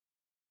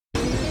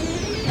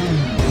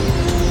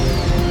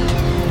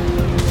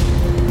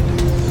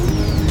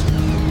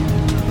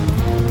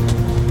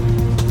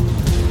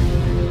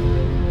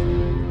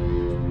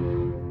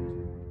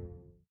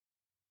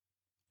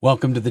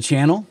Welcome to the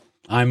channel.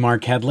 I'm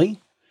Mark Headley.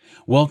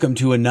 Welcome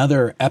to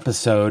another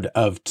episode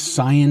of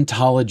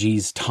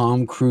Scientology's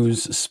Tom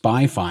Cruise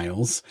Spy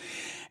Files.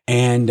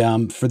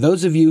 And for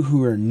those of you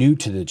who are new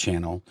to the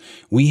channel,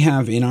 we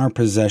have in our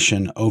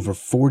possession over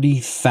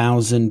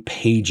 40,000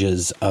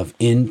 pages of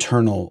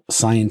internal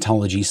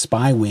Scientology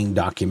spy wing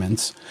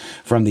documents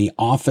from the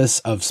Office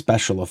of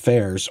Special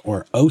Affairs,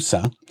 or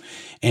OSA.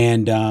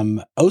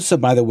 And OSA,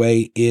 by the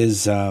way,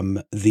 is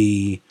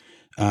the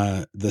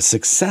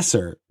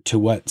successor to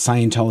what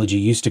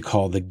Scientology used to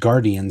call the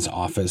Guardian's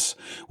Office,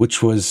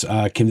 which was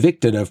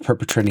convicted of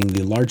perpetrating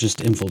the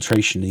largest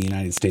infiltration in the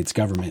United States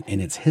government in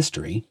its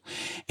history.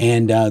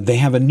 And they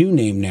have a new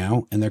name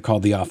now, and they're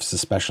called the Office of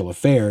Special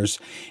Affairs.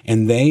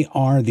 And they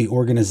are the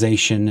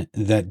organization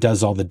that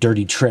does all the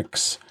dirty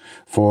tricks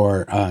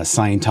for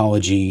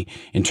Scientology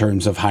in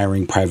terms of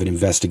hiring private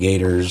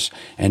investigators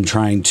and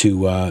trying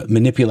to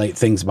manipulate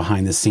things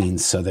behind the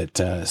scenes so that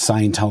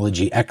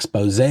Scientology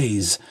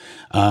exposés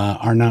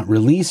are not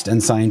released and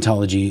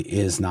Scientology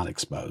is not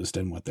exposed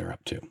in what they're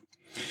up to.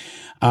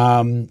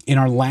 In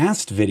our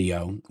last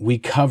video, we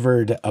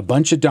covered a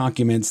bunch of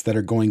documents that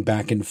are going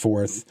back and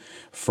forth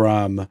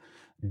from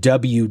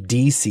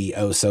WDC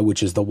OSA,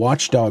 which is the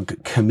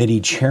Watchdog Committee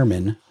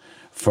Chairman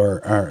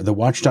for the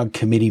Watchdog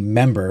Committee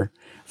member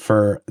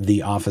for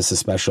the Office of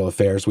Special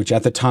Affairs, which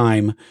at the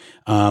time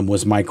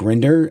was Mike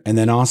Rinder. And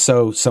then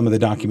also some of the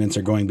documents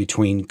are going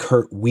between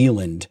Kurt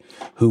Wieland,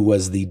 who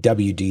was the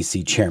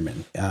WDC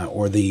chairman,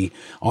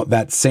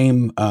 that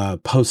same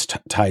post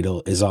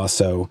title is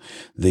also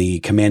the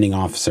commanding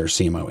officer,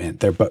 CMO.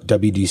 They're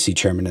WDC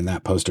chairman and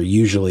that post are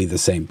usually the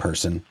same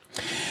person.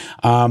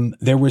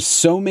 There were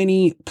so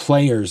many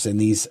players in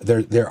these,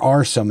 there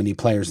are so many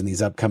players in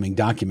these upcoming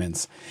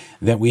documents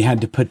that we had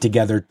to put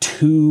together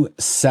two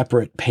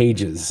separate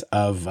pages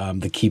of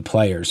the key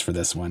players for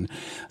this one.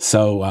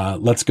 So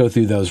let's go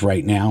through those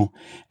right now,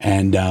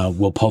 and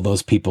we'll pull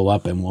those people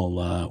up and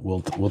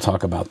we'll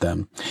talk about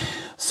them.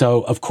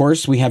 So, of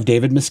course, we have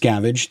David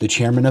Miscavige, the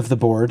chairman of the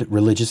board,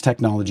 Religious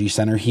Technology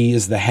Center. He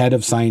is the head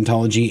of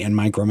Scientology and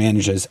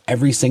micromanages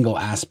every single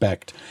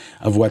aspect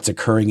of what's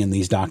occurring in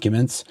these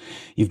documents.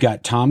 You've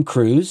got Tom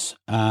Cruise.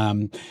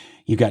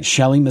 You've got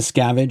Shelley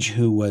Miscavige,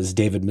 who was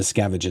David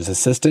Miscavige's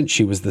assistant.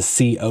 She was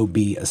the COB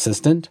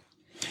assistant.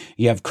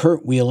 You have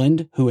Kurt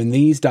Wieland, who in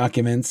these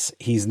documents,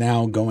 he's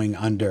now going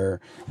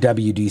under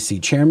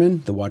WDC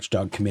chairman, the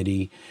Watchdog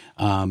Committee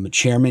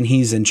chairman.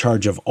 He's in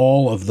charge of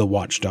all of the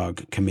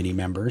Watchdog Committee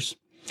members.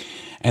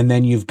 And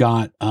then you've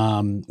got,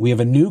 we have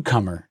a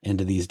newcomer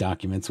into these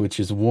documents, which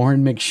is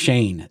Warren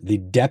McShane, the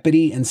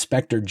Deputy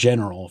Inspector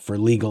General for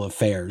Legal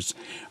Affairs,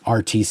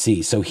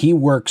 RTC. So he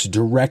works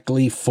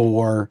directly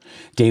for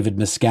David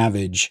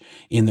Miscavige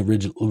in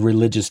the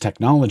Religious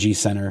Technology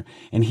Center.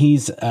 And he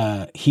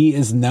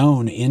is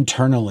known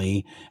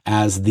internally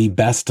as the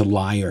best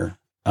liar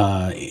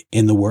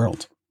in the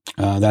world.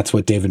 That's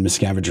what David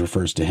Miscavige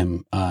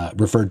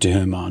referred to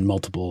him on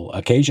multiple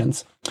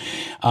occasions.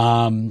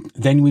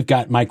 Then we've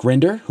got Mike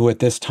Rinder, who at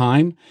this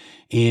time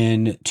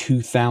in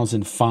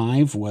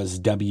 2005 was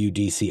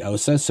WDC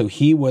OSA. So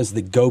he was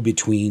the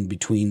go-between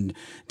between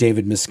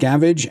David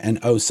Miscavige and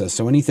OSA.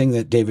 So anything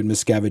that David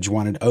Miscavige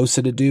wanted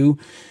OSA to do,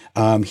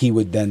 he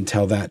would then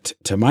tell that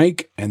to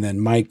Mike, and then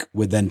Mike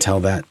would then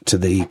tell that to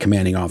the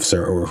commanding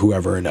officer or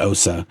whoever in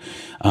OSA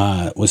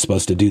was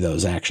supposed to do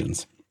those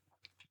actions.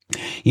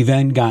 You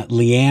then got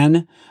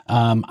Leanne.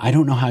 I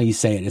don't know how you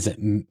say it. Is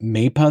it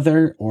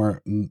Maypother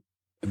or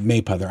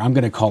Maypother? I'm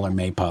going to call her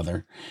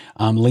Maypother.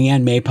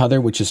 Leanne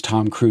Maypother, which is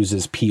Tom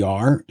Cruise's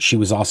PR. She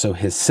was also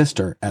his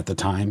sister at the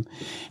time.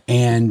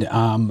 And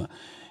according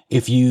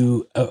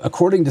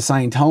to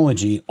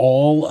Scientology,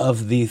 all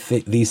of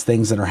these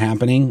things that are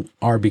happening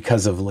are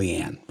because of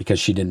Leanne, because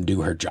she didn't do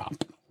her job.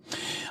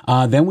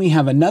 Then we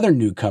have another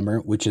newcomer,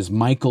 which is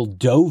Michael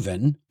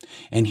Dovin,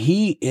 and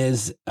he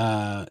is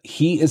a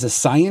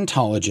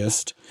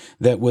Scientologist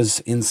that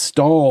was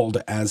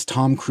installed as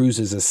Tom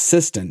Cruise's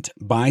assistant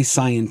by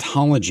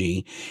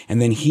Scientology,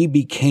 and then he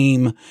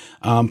became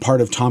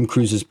part of Tom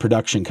Cruise's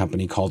production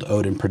company called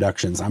Odin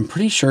Productions. I'm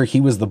pretty sure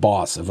he was the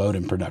boss of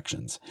Odin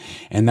Productions,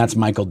 and that's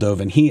Michael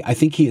Dovin. I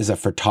think he is a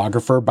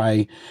photographer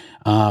by.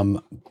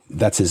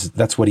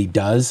 That's what he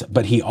does,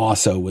 but he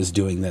also was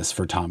doing this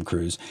for Tom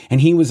Cruise. And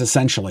he was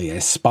essentially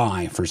a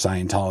spy for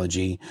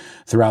Scientology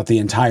throughout the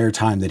entire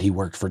time that he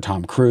worked for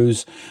Tom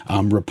Cruise,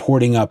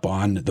 reporting up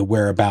on the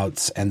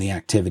whereabouts and the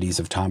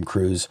activities of Tom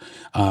Cruise.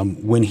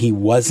 When he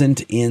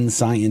wasn't in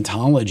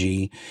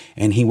Scientology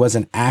and he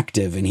wasn't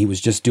active and he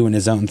was just doing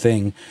his own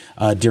thing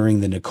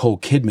during the Nicole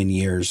Kidman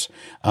years,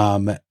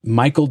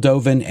 Michael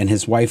Dovin and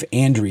his wife,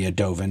 Andrea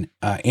Dovin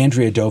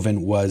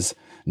was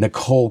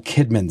Nicole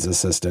Kidman's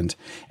assistant,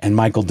 and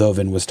Michael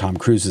Dovin was Tom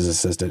Cruise's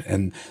assistant.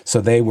 And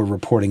so they were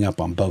reporting up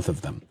on both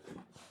of them.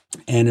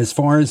 And as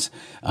far as,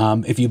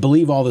 if you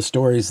believe all the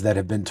stories that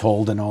have been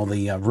told and all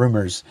the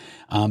rumors,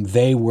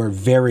 they were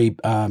very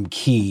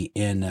key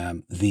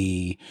in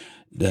the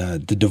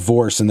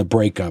divorce and the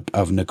breakup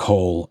of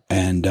Nicole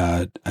and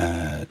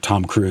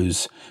Tom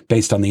Cruise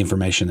based on the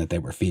information that they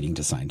were feeding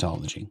to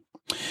Scientology.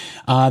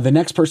 The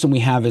next person we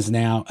have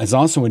is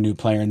also a new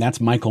player, and that's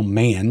Michael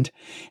Mand.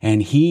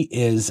 And he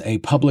is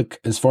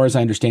as far as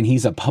I understand,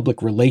 he's a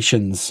public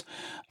relations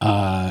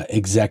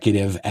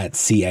executive at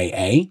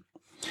CAA.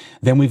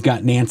 Then we've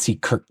got Nancy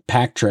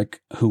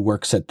Kirkpatrick, who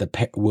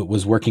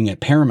was working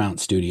at Paramount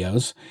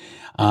Studios.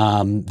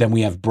 Then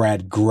we have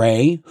Brad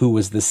Gray, who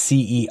was the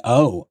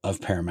CEO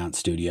of Paramount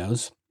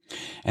Studios.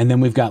 And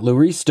then we've got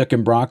Louise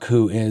Stuckenbrock,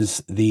 who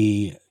is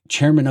the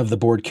chairman of the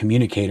board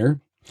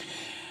communicator.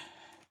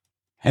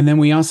 And then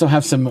we also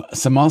have some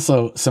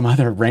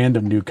other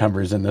random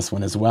newcomers in this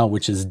one as well,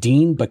 which is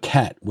Dean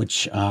Baquet,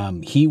 which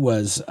he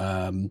was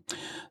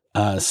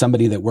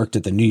somebody that worked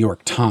at the New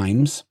York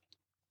Times.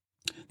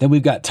 Then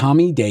we've got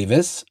Tommy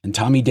Davis, and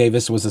Tommy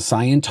Davis was a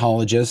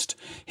Scientologist.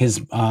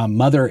 His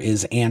mother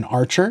is Ann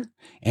Archer,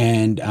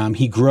 and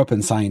he grew up in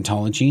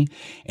Scientology.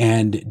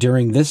 And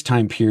during this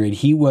time period,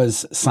 he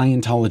was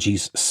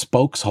Scientology's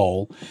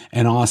spokeshole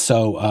and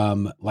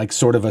also like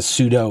sort of a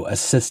pseudo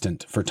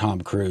assistant for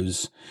Tom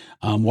Cruise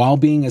while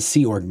being a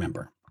Sea Org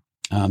member.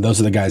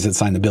 Those are the guys that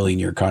signed the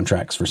billion-year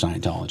contracts for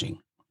Scientology.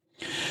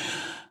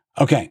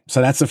 Okay,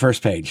 so that's the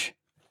first page.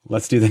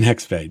 Let's do the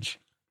next page.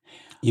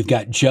 You've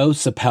got Joe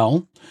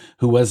Sapel,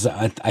 who was,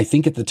 I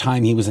think at the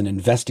time, he was an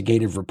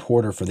investigative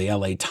reporter for the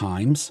LA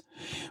Times.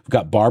 We've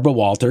got Barbara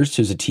Walters,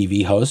 who's a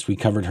TV host. We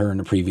covered her in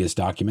a previous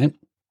document.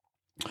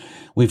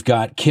 We've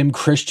got Kim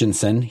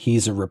Christensen.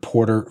 He's a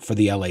reporter for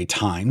the LA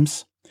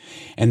Times.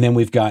 And then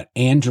we've got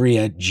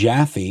Andrea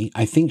Jaffe.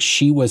 I think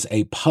she was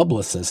a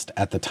publicist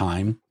at the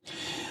time.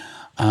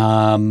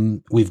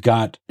 We've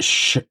got...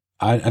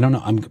 I don't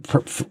know.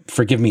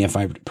 Forgive me if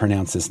I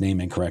pronounce this name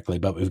incorrectly,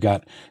 but we've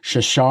got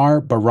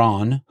Shashar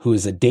Baran, who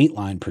is a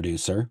Dateline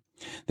producer.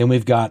 Then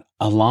we've got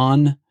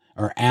Alan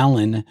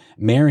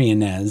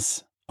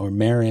Marinez,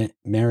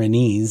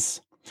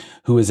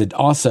 who is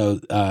also,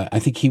 I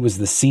think he was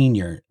the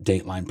senior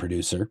Dateline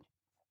producer.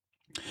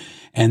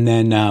 And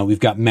then we've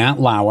got Matt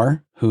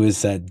Lauer, who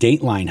is a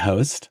Dateline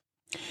host.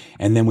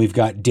 And then we've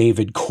got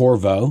David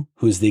Corvo,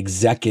 who is the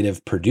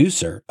executive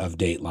producer of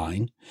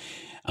Dateline.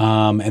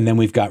 And then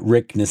we've got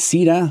Rick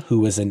Nacita,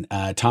 who was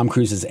Tom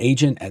Cruise's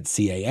agent at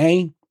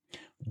CAA.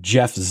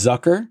 Jeff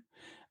Zucker,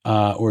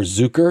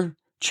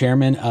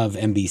 chairman of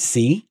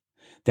NBC.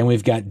 Then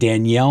we've got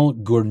Danielle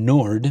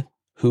Gournord,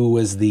 who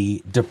was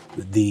the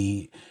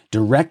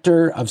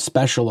director of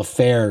special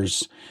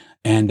affairs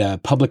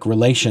and public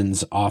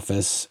relations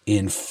office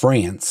in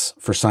France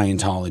for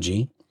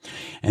Scientology.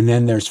 And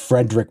then there's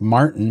Frederick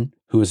Martin,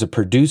 who is a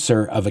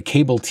producer of a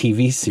cable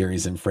TV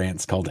series in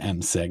France called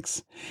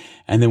M6.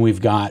 And then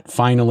we've got,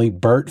 finally,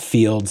 Burt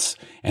Fields,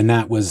 and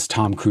that was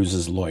Tom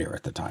Cruise's lawyer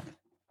at the time.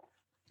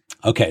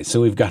 Okay,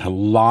 so we've got a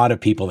lot of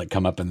people that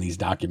come up in these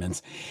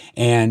documents.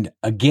 And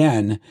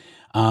again,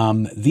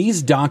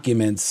 these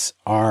documents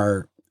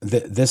are,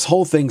 this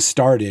whole thing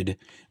started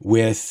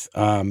with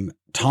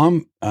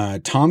Tom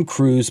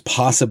Cruise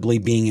possibly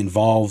being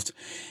involved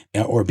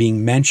or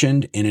being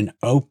mentioned in an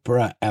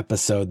Oprah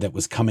episode that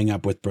was coming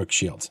up with Brooke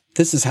Shields.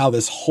 This is how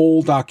this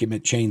whole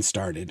document chain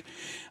started.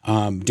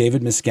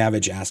 David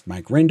Miscavige asked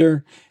Mike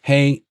Rinder,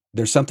 hey,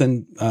 there's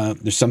something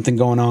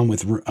going on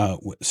with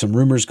some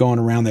rumors going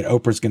around that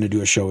Oprah's going to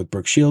do a show with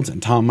Brooke Shields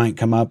and Tom might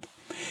come up.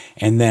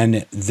 And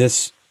then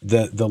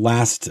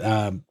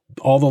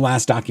all the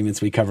last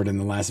documents we covered in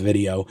the last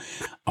video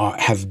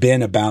have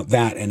been about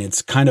that. And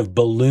it's kind of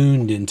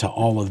ballooned into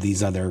all of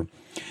these other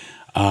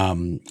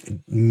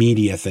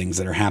media things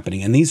that are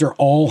happening. And these are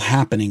all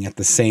happening at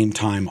the same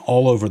time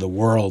all over the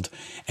world.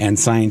 And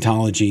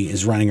Scientology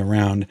is running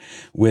around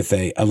with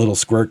a little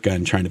squirt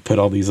gun trying to put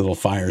all these little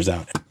fires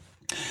out.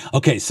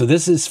 Okay, so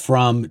this is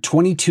from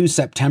 22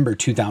 September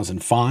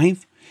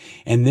 2005.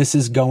 And this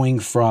is going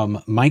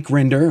from Mike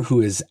Rinder, who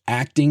is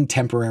acting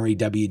temporary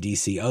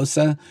WDC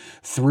OSA,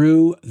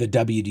 through the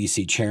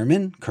WDC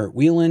chairman, Kurt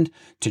Wieland,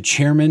 to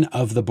chairman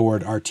of the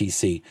board,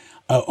 RTC.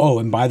 Oh,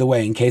 and by the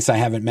way, in case I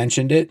haven't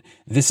mentioned it,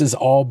 this is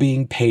all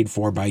being paid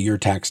for by your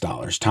tax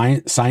dollars.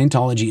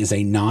 Scientology is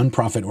a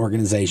nonprofit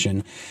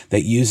organization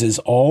that uses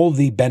all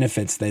the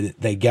benefits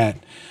that they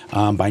get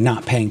by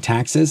not paying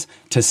taxes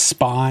to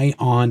spy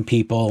on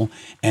people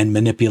and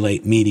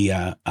manipulate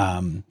media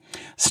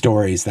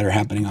stories that are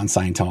happening on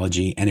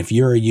Scientology. And if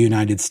you're a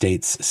United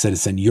States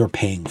citizen, you're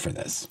paying for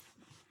this.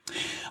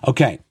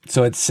 Okay,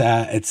 so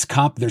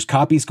there's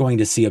copies going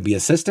to COB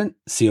Assistant,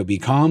 COB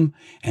Com,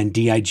 and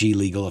DIG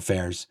Legal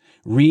Affairs.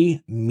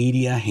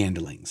 Media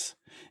Handlings.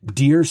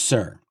 Dear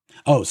Sir.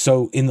 Oh,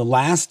 so in the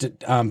last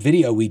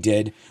video we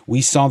did,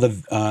 we saw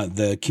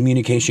the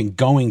communication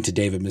going to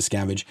David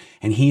Miscavige,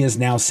 and he has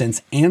now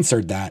since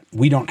answered that.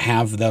 We don't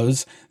have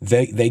those.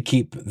 They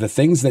keep the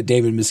things that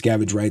David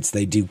Miscavige writes.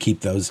 They do keep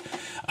those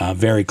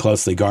very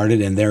closely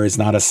guarded, and there is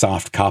not a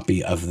soft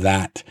copy of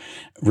that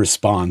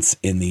response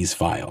in these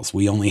files.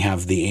 We only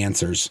have the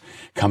answers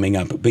coming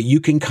up, but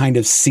you can kind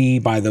of see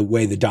by the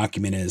way the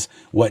document is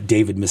what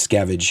David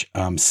Miscavige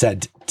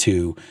said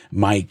to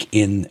Mike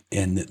in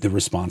the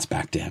response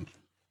back to him.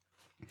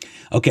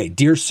 Okay,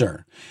 dear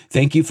sir,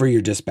 thank you for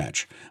your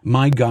dispatch.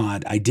 My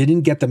God, I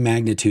didn't get the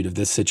magnitude of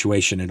this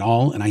situation at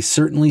all, and I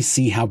certainly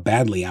see how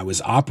badly I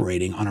was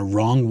operating on a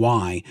wrong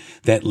why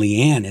that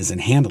Leanne isn't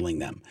handling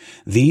them.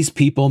 These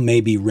people may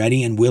be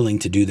ready and willing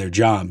to do their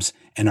jobs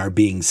and are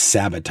being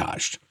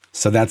sabotaged.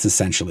 So that's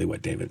essentially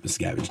what David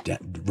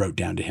Miscavige wrote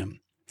down to him.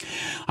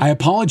 I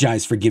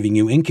apologize for giving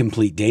you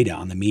incomplete data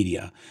on the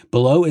media.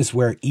 Below is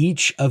where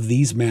each of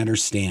these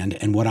matters stand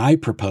and what I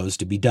propose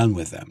to be done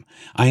with them.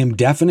 I am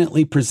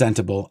definitely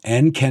presentable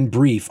and can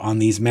brief on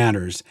these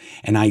matters,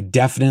 and I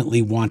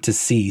definitely want to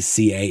see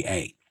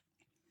CAA.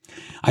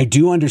 I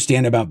do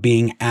understand about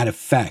being at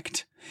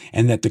effect,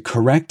 and that the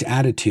correct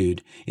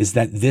attitude is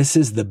that this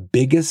is the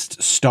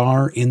biggest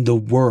star in the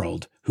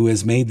world who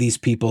has made these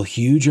people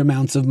huge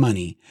amounts of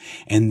money,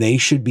 and they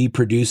should be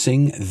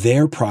producing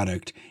their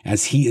product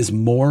as he is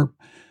more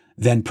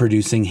than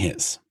producing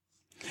his.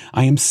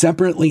 I am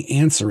separately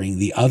answering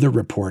the other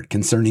report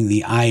concerning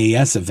the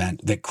IAS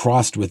event that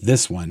crossed with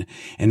this one,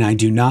 and I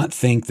do not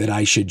think that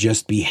I should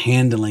just be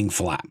handling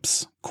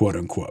flaps, quote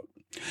unquote.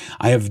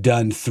 I have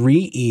done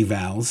 3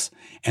 evals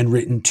and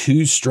written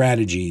 2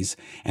 strategies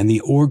and the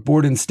org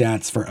board and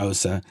stats for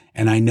OSA,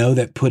 and I know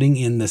that putting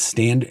in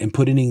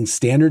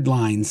standard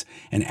lines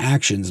and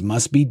actions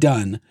must be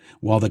done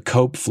while the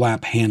cope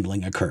flap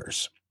handling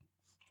occurs.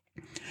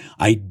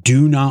 I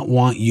do not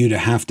want you to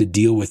have to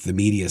deal with the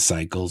media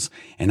cycles,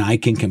 and I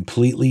can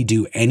completely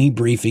do any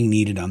briefing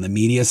needed on the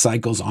media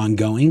cycles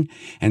ongoing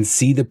and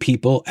see the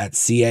people at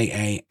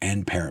CAA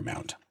and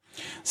Paramount.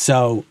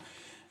 So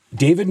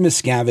David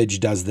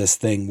Miscavige does this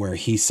thing where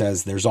he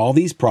says, there's all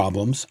these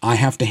problems. I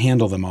have to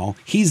handle them all.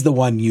 He's the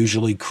one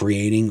usually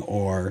creating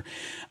or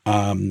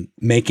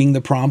making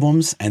the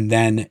problems. And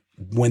then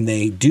when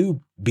they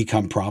do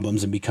become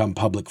problems and become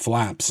public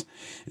flaps,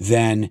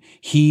 then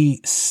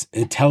he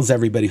tells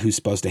everybody who's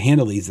supposed to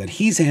handle these that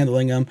he's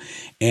handling them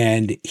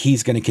and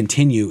he's going to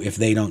continue if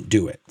they don't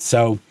do it.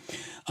 So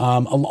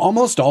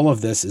almost all of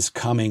this is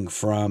coming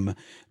from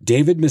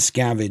David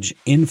Miscavige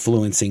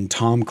influencing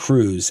Tom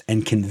Cruise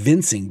and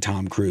convincing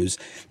Tom Cruise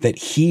that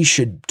he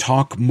should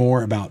talk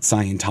more about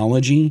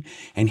Scientology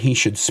and he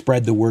should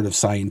spread the word of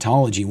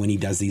Scientology when he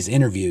does these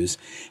interviews.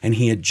 And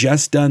he had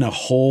just done a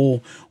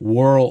whole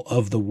War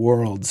of the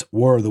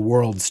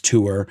Worlds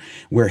tour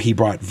where he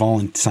brought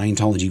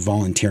Scientology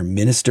volunteer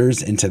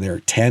ministers into their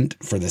tent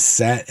for the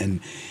set, and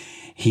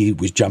he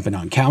was jumping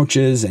on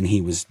couches and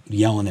he was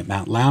yelling at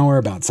Matt Lauer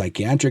about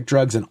psychiatric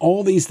drugs and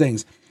all these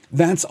things.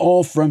 That's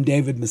all from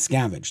David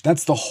Miscavige.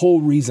 That's the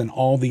whole reason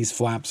all these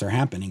flaps are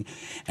happening.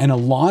 And a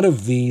lot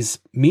of these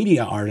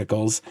media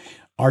articles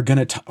are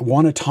going to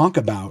want to talk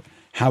about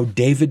how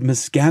David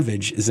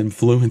Miscavige is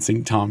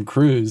influencing Tom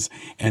Cruise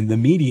and the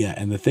media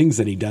and the things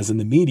that he does in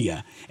the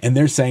media. And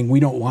they're saying,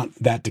 we don't want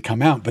that to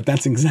come out, but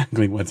that's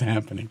exactly what's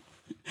happening.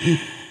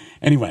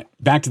 Anyway,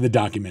 back to the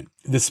document.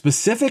 The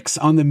specifics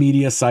on the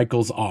media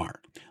cycles are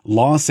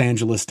Los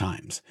Angeles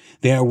Times.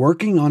 They are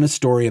working on a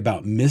story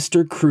about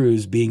Mr.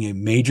 Cruise being a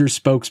major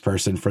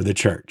spokesperson for the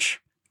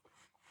church.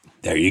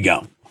 There you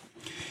go.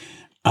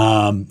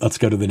 Let's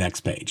go to the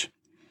next page.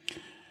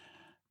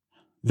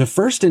 The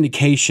first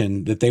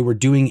indication that they were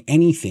doing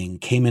anything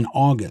came in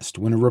August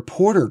when a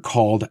reporter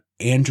called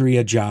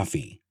Andrea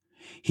Jaffe.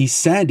 He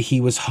said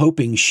he was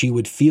hoping she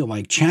would feel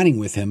like chatting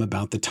with him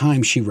about the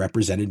time she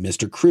represented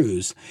Mr.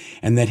 Cruise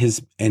and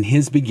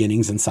his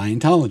beginnings in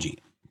Scientology.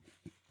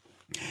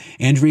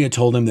 Andrea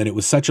told him that it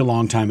was such a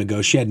long time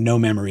ago she had no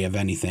memory of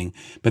anything,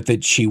 but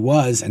that she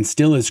was and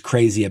still is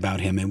crazy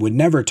about him and would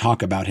never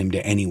talk about him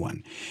to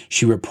anyone.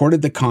 She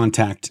reported the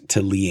contact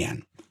to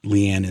Leanne.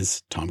 Leanne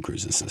is Tom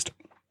Cruise's sister.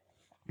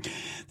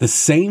 The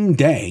same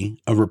day,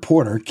 a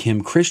reporter,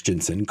 Kim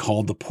Christensen,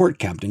 called the port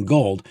captain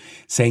Gold,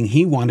 saying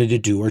he wanted to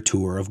do a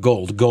tour of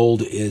Gold.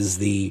 Gold is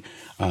the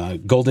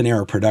Golden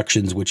Era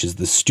Productions, which is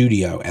the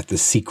studio at the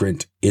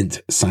secret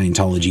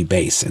Scientology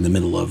base in the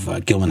middle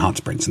of Gilman Hot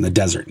Springs in the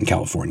desert in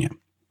California.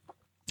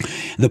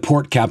 The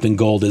port captain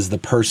Gold is the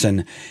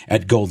person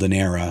at Golden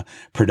Era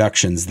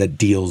Productions that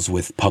deals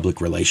with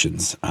public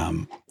relations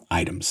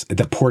items.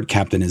 The port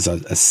captain is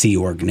a Sea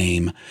Org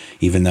name,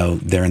 even though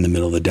they're in the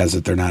middle of the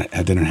desert. They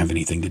don't have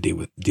anything to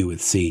do with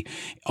sea.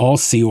 All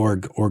Sea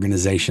Org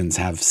organizations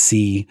have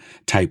sea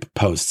type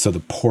posts. So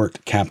the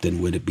port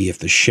captain would be if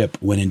the ship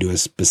went into a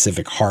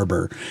specific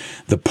harbor,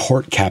 the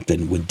port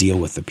captain would deal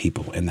with the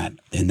people in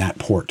that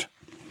port.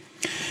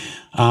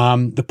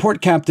 The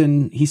port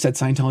captain, he said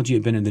Scientology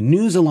had been in the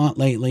news a lot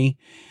lately,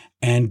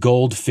 and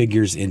Gold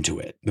figures into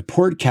it. The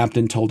port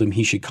captain told him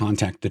he should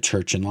contact the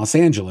church in Los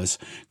Angeles.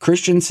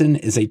 Christensen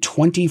is a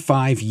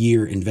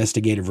 25-year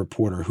investigative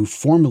reporter who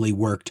formerly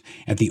worked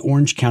at the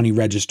Orange County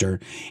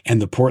Register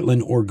and the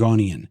Portland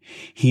Oregonian.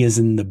 He is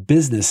in the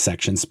business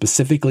section,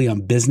 specifically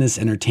on business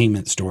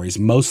entertainment stories,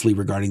 mostly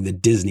regarding the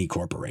Disney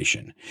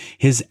Corporation.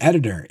 His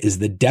editor is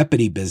the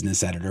deputy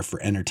business editor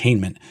for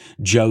entertainment,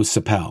 Joe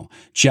Sapel.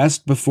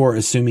 Just before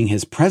assuming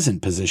his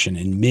present position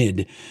in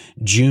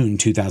mid-June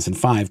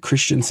 2005,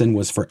 Christensen Christensen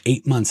was for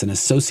 8 months an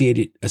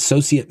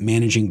associate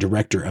managing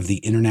director of the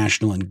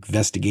international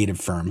investigative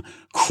firm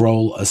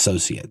Kroll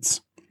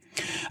Associates.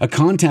 A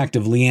contact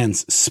of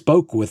Leanne's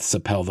spoke with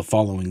Sappel the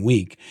following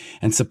week,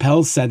 and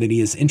Sappel said that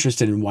he is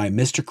interested in why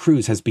Mr.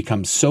 Cruz has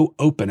become so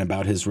open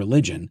about his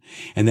religion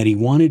and that he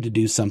wanted to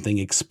do something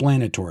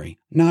explanatory,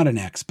 not an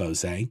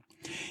expose.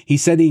 He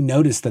said he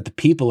noticed that the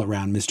people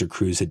around Mr.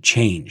 Cruz had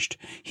changed.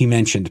 He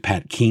mentioned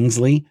Pat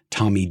Kingsley,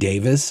 Tommy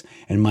Davis,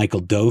 and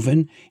Michael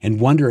Dovin,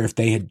 and wonder if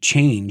they had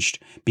changed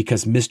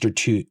because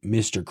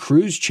Mr.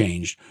 Cruz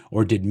changed,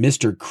 or did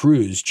Mr.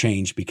 Cruz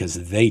change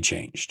because they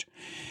changed?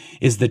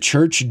 Is the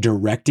church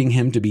directing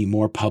him to be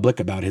more public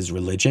about his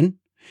religion?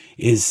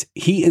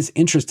 He is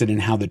interested in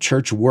how the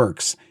church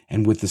works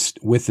and with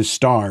the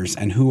stars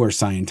and who are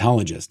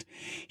Scientologists.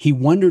 He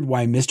wondered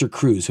why Mr.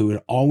 Cruz, who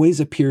had always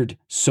appeared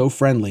so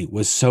friendly,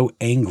 was so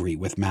angry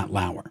with Matt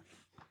Lauer.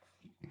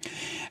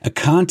 A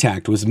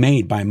contact was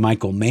made by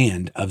Michael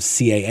Mand of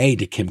CAA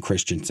to Kim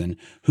Christensen,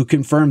 who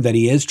confirmed that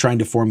he is trying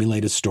to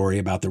formulate a story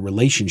about the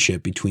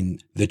relationship between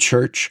the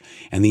church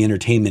and the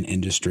entertainment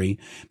industry,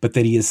 but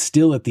that he is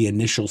still at the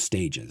initial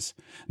stages.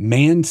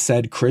 Mand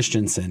said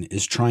Christensen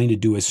is trying to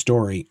do a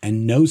story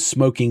and no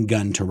smoking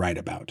gun to write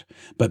about,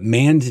 but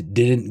Mand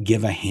didn't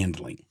give a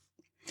handling.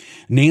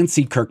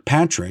 Nancy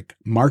Kirkpatrick,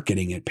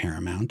 marketing at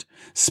Paramount,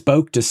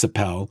 spoke to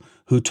Sappel,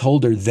 who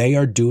told her they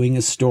are doing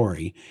a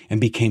story,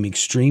 and became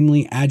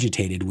extremely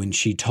agitated when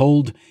she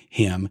told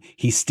him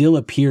he still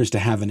appears to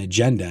have an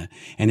agenda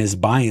and his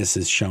bias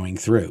is showing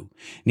through.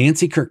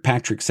 Nancy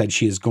Kirkpatrick said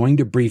she is going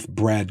to brief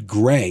Brad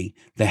Gray,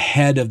 the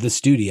head of the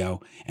studio,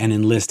 and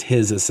enlist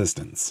his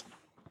assistance.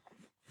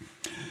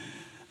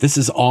 This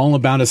is all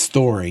about a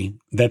story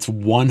that's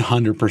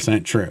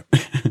 100% true.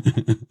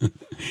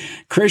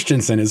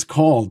 Christensen is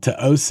called to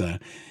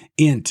OSA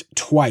Int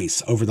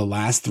twice over the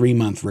last 3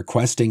 months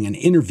requesting an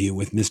interview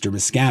with Mr.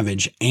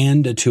 Miscavige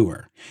and a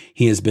tour.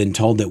 He has been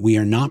told that we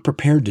are not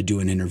prepared to do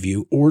an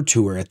interview or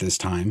tour at this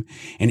time,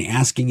 and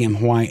asking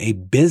him why a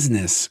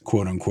business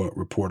quote-unquote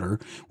reporter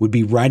would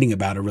be writing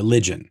about a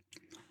religion.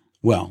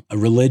 Well, a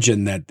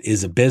religion that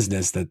is a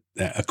business,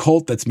 a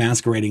cult that's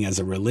masquerading as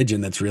a religion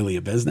that's really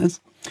a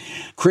business.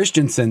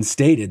 Christensen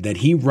stated that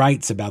he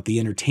writes about the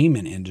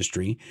entertainment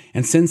industry,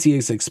 and since he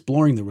is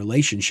exploring the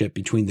relationship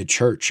between the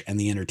church and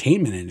the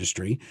entertainment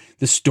industry,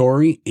 the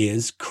story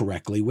is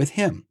correctly with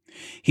him.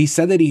 He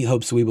said that he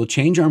hopes we will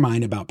change our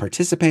mind about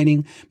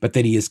participating, but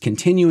that he is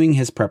continuing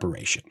his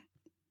preparation.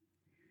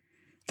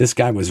 This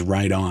guy was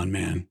right on,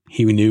 man.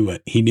 He knew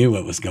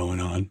what was going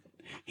on.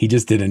 He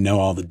just didn't know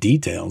all the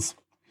details.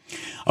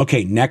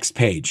 Okay, next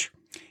page.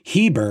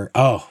 Heber,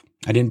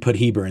 I didn't put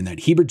Heber in that.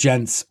 Heber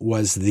Jentz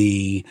was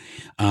the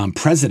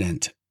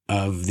president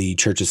of the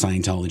Church of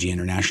Scientology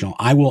International.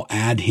 I will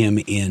add him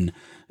in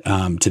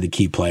to the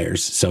key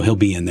players, so he'll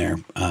be in there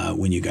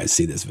when you guys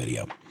see this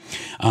video.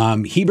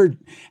 Heber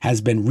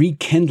has been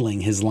rekindling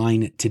his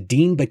line to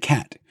Dean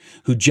Baquet,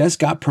 who just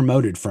got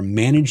promoted from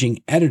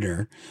managing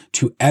editor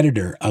to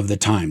editor of the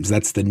Times.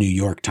 That's the New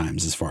York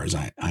Times, as far as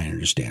I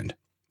understand.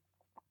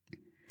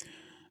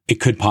 It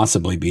could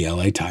possibly be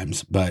LA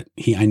Times, but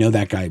I know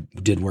that guy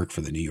did work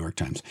for the New York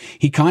Times.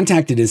 He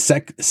contacted his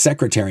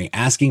secretary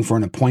asking for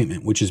an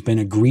appointment, which has been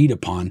agreed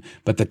upon,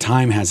 but the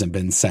time hasn't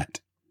been set.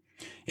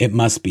 It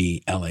must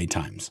be LA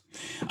Times.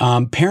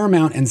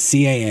 Paramount and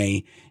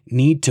CAA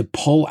need to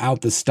pull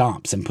out the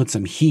stops and put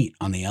some heat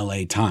on the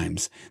LA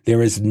Times.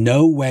 There is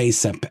no way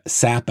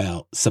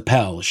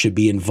Sappel should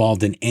be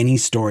involved in any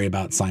story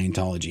about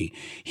Scientology.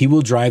 He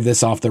will drive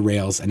this off the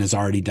rails and has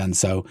already done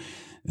so.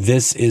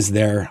 This is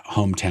their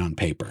hometown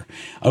paper.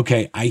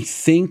 Okay, I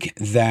think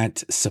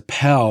that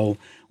Sappel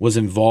was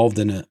involved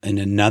in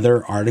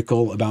another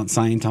article about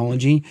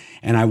Scientology,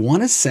 and I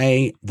want to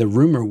say the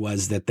rumor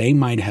was that they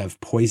might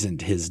have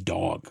poisoned his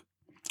dog,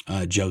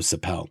 Joe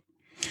Sappel.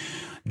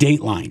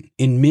 Dateline.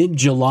 In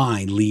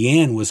mid-July,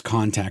 Leanne was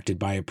contacted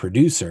by a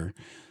producer,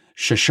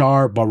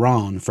 Shashar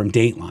Baron from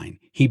Dateline.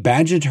 He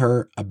badgered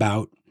her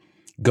about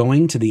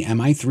going to the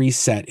MI3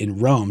 set in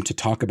Rome to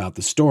talk about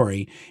the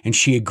story, and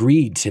she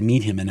agreed to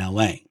meet him in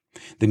LA.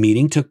 The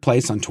meeting took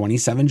place on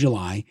 27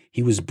 July.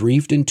 He was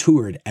briefed and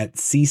toured at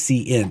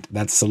CC Int,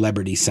 that's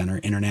Celebrity Center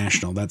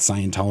International. That's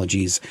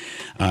Scientology's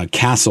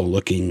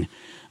castle-looking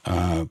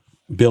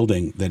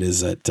building that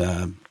is at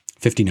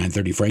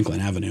 5930 Franklin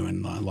Avenue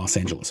in Los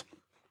Angeles.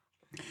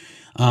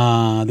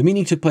 The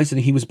meeting took place and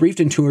he was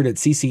briefed and toured at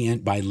CC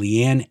Int by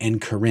Leanne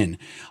and Corinne.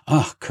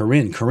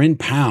 Corinne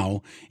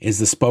Powell is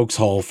the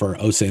spokeshole for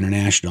OSA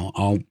International.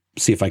 I'll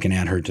see if I can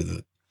add her to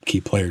the key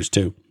players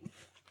too.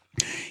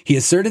 He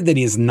asserted that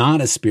he is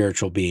not a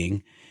spiritual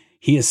being.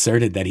 And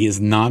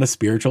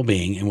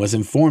was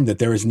informed that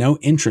there is no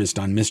interest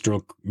on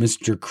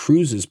Mr.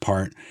 Cruz's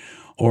part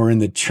or in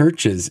the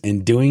churches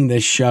in doing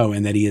this show,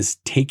 and that he is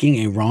taking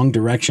a wrong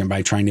direction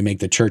by trying to make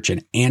the church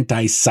an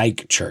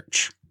anti-psych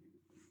church.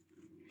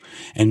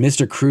 And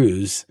Mr.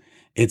 Cruz,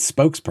 its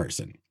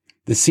spokesperson.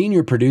 The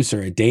senior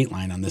producer at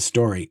Dateline on this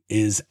story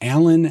is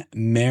Alan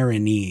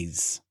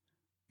Marinese.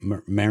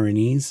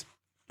 Marinese?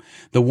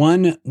 The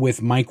one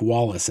with Mike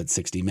Wallace at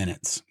 60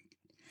 Minutes.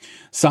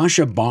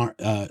 Sashar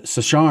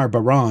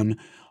Baran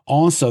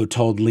also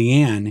told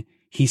Leanne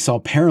he saw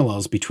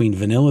parallels between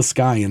Vanilla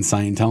Sky and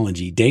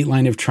Scientology.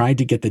 Dateline have tried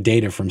to get the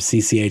data from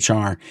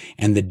CCHR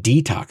and the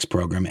detox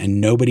program, and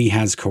nobody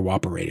has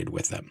cooperated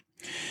with them.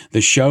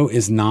 The show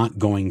is not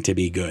going to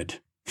be good.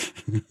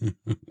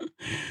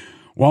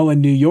 While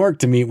in New York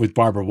to meet with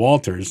Barbara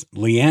Walters,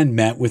 Leanne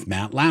met with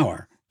Matt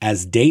Lauer,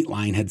 as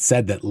Dateline had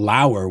said that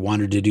Lauer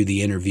wanted to do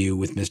the interview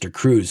with Mr.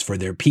 Cruz for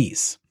their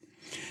piece.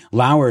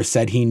 Lauer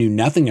said he knew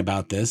nothing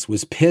about this,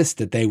 was pissed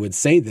that they would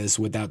say this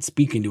without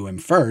speaking to him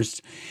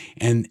first,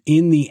 and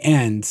in the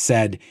end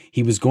said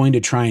he was going to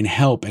try and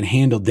help and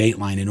handle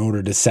Dateline in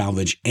order to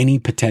salvage any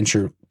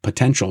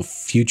potential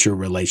future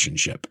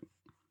relationship.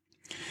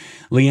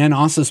 Leanne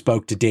also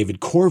spoke to David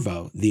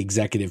Corvo, the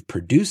executive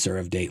producer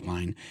of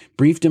Dateline,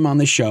 briefed him on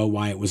the show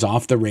why it was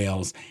off the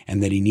rails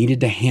and that he needed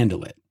to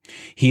handle it.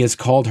 He has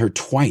called her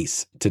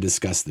twice to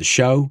discuss the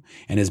show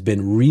and has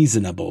been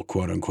reasonable,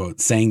 quote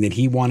unquote, saying that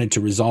he wanted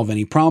to resolve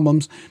any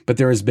problems, but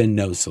there has been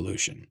no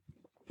solution.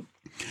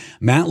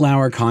 Matt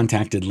Lauer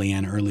contacted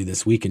Leanne early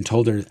this week and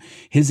told her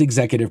his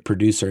executive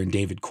producer and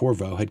David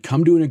Corvo had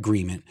come to an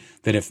agreement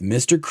that if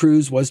Mr.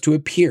 Cruz was to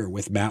appear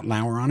with Matt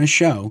Lauer on a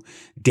show,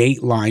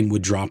 Dateline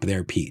would drop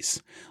their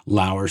piece.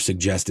 Lauer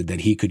suggested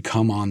that he could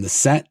come on the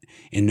set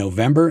in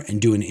November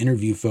and do an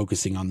interview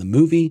focusing on the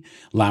movie.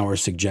 Lauer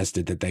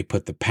suggested that they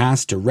put the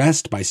past to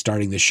rest by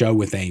starting the show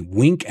with a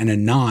wink and a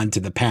nod to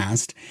the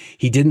past.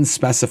 He didn't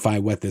specify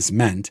what this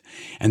meant,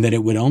 and that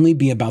it would only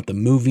be about the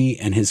movie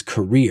and his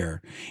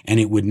career, and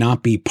it would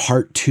not be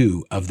part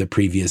 2 of the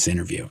previous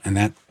interview. And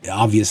that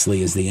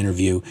obviously is the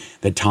interview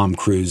that Tom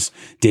Cruise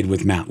did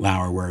with Matt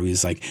Lauer, where he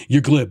was like,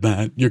 "You're glib,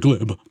 Matt, you're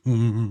glib."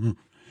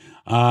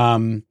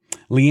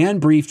 Leanne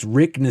briefed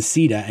Rick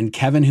Nacita and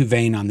Kevin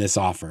Huvain on this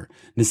offer.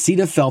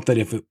 Nacita felt that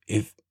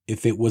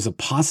if it was a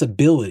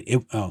possibility,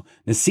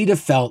 Nacita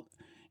felt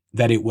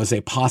that it was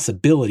a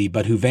possibility,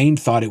 but Huvain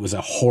thought it was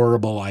a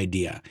horrible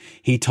idea.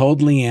 He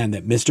told Leanne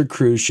that Mr.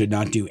 Cruz should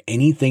not do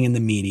anything in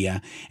the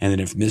media, and that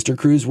if Mr.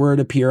 Cruz were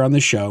to appear on the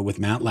show with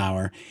Matt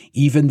Lauer,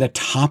 even the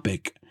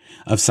topic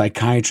of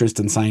psychiatrist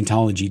and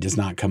Scientology does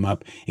not come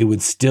up, it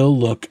would still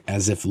look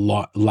as if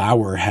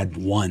Lauer had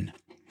won.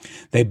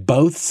 They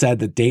both said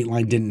that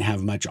Dateline didn't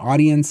have much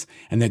audience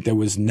and that there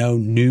was no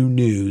new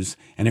news,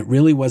 and it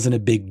really wasn't a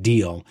big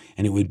deal,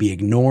 and it would be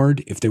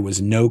ignored if there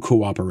was no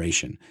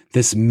cooperation.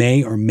 This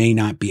may or may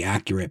not be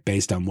accurate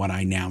based on what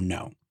I now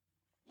know.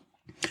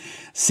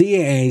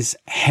 CAA's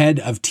head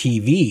of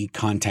TV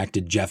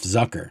contacted Jeff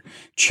Zucker,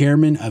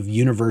 chairman of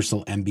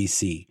Universal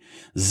NBC.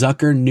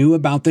 Zucker knew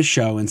about the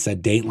show and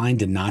said Dateline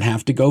did not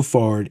have to go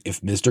forward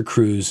if Mr.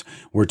 Cruz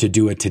were to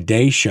do a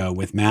Today show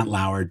with Matt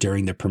Lauer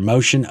during the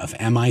promotion of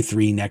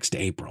MI3 next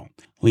April.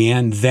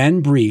 Leanne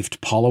then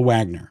briefed Paula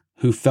Wagner,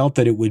 who felt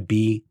that it would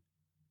be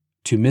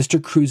to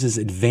Mr. Cruz's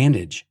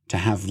advantage to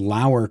have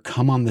Lauer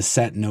come on the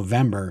set in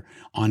November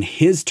on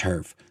his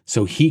turf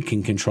so he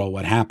can control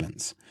what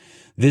happens.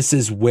 This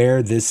is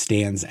where this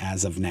stands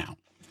as of now.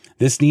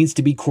 This needs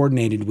to be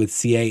coordinated with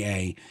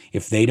CAA.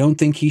 If they don't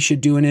think he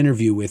should do an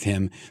interview with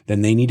him,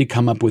 then they need to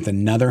come up with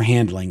another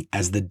handling,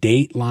 as the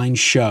Dateline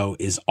show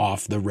is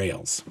off the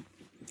rails.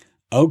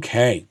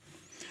 Okay,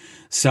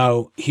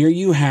 so here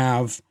you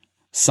have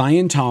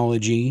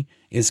Scientology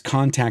is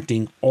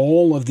contacting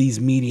all of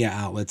these media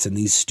outlets and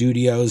these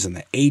studios and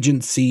the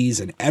agencies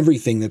and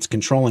everything that's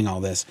controlling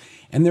all this.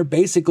 And they're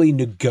basically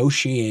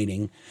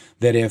negotiating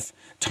that if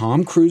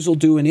Tom Cruise will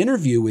do an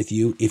interview with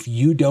you if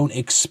you don't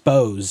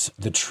expose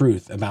the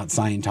truth about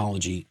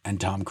Scientology and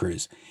Tom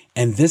Cruise.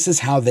 And this is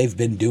how they've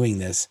been doing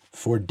this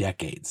for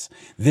decades.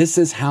 This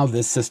is how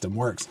this system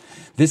works.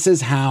 This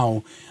is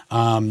how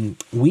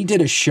we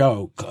did a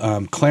show,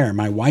 Claire,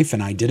 my wife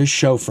and I did a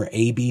show for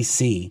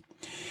ABC.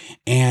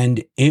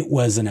 And it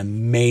was an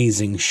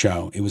amazing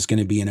show. It was going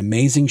to be an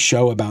amazing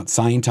show about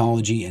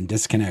Scientology and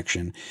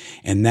disconnection.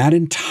 And that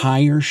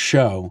entire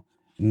show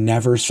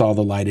never saw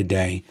the light of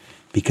day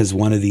because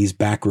one of these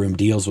backroom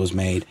deals was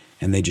made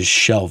and they just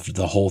shelved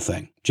the whole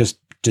thing, just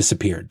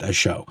disappeared, the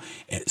show,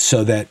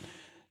 so that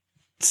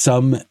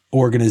some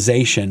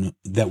organization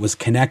that was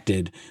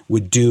connected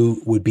would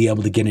be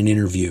able to get an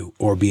interview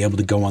or be able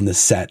to go on the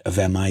set of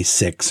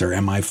MI6 or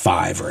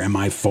MI5 or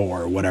MI4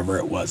 or whatever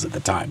it was at the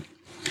time.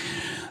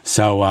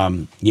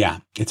 So, yeah,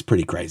 it's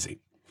pretty crazy.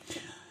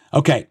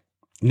 Okay,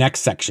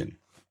 next section.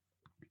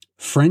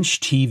 French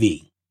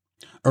TV.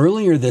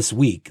 Earlier this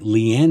week,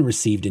 Leanne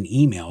received an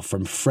email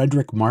from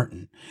Frederick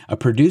Martin, a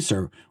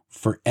producer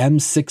for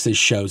M6's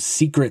show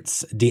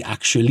Secrets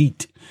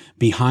d'Actualité,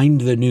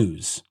 Behind the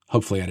News.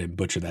 Hopefully I didn't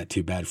butcher that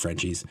too bad,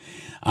 Frenchies.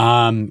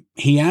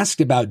 He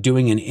asked about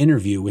doing an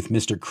interview with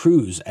Mr.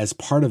 Cruz as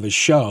part of a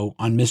show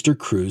on Mr.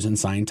 Cruz and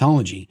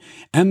Scientology.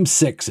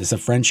 M6 is a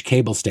French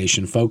cable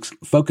station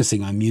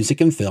focusing on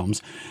music and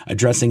films,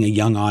 addressing a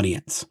young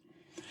audience.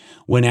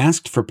 When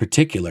asked for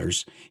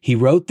particulars, he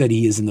wrote that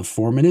he is in the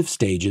formative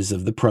stages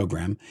of the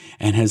program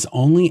and has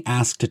only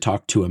asked to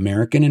talk to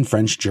American and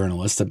French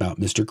journalists about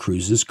Mr.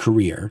 Cruz's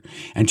career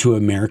and to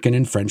American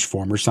and French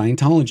former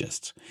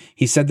Scientologists.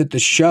 He said that the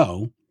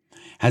show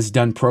has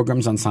done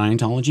programs on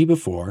Scientology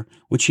before,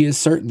 which he is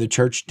certain the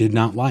church did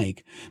not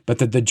like, but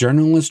that the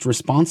journalist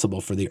responsible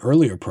for the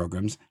earlier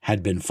programs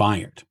had been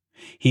fired.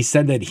 He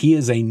said that he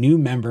is a new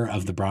member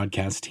of the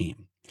broadcast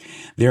team.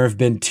 There have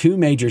been 2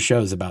 major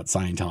shows about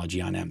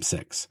Scientology on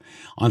M6.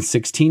 On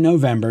 16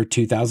 November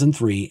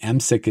 2003,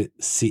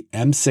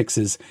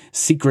 M6's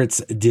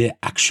Secrets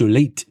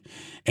d'Actualité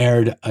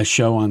aired a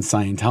show on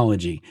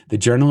Scientology. The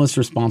journalist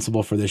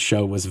responsible for this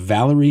show was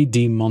Valérie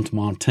de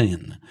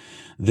Montmartin.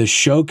 The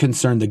show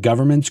concerned the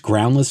government's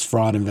groundless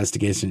fraud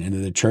investigation into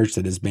the church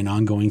that has been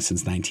ongoing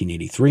since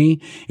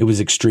 1983. It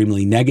was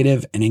extremely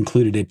negative and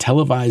included a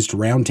televised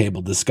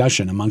roundtable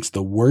discussion amongst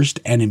the worst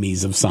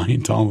enemies of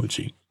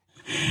Scientology.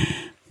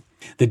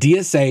 The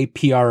DSA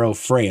PRO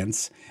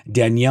France,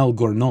 Danielle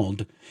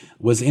Gournaud,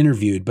 was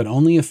interviewed, but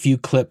only a few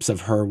clips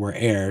of her were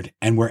aired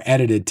and were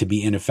edited to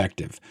be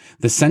ineffective.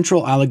 The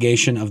central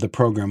allegation of the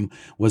program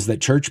was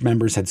that church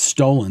members had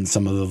stolen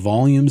some of the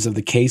volumes of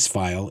the case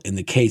file in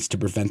the case to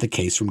prevent the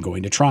case from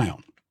going to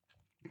trial.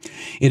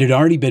 It had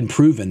already been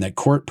proven that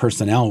court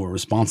personnel were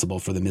responsible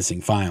for the missing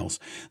files.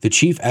 The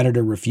chief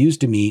editor refused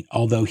to meet,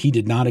 although he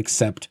did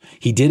accept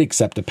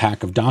a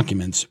pack of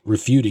documents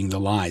refuting the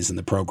lies in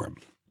the program.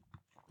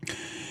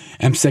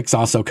 M6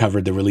 also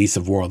covered the release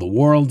of War of the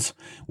Worlds,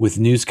 with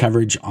news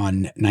coverage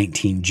on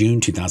 19 June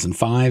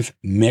 2005,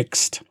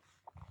 mixed.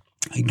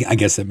 I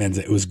guess that means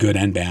it was good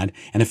and bad,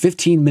 and a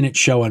 15-minute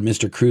show on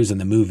Mr. Cruz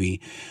and the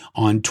movie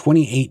on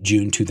 28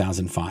 June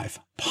 2005,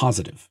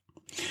 positive.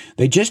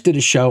 They just did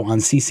a show on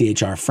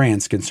CCHR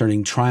France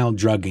concerning trial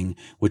drugging,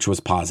 which was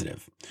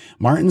positive.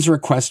 Martin's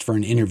request for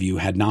an interview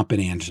had not been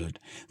answered.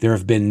 There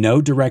have been no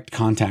direct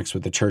contacts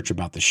with the church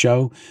about the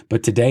show,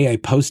 but today a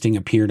posting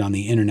appeared on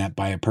the internet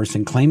by a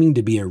person claiming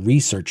to be a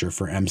researcher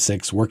for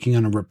M6 working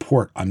on a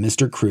report on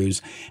Mr.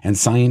 Cruz and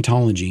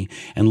Scientology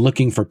and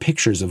looking for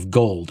pictures of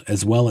gold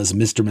as well as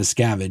Mr.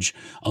 Miscavige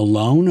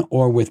alone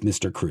or with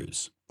Mr.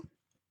 Cruz.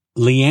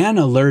 Leanne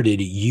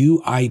alerted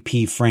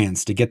UIP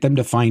France to get them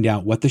to find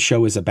out what the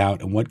show is about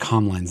and what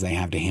comm lines they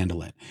have to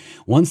handle it.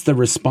 Once the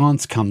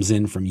response comes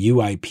in from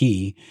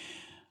UIP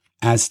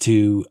as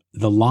to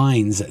the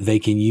lines they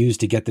can use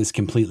to get this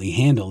completely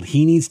handled,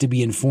 he needs to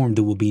be informed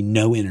there will be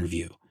no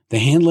interview. The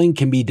handling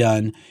can be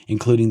done,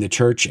 including the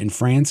church in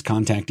France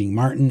contacting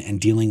Martin and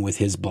dealing with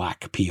his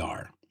black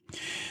PR.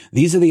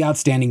 These are the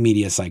outstanding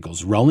media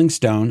cycles. Rolling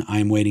Stone, I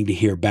am waiting to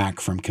hear back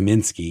from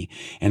Kaminsky,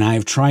 and I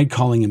have tried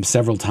calling him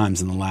several times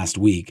in the last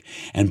week,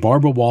 and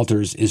Barbara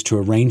Walters is to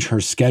arrange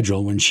her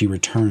schedule when she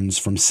returns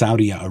from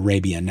Saudi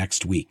Arabia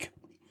next week.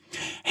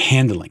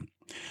 Handling.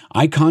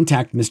 I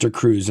contact Mr.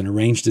 Cruz and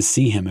arrange to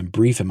see him and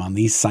brief him on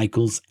these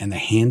cycles and the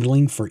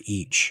handling for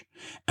each.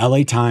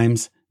 LA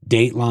Times,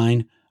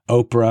 Dateline,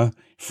 Oprah,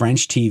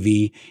 French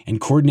TV,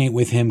 and coordinate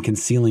with him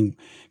concerning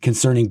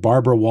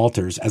Barbara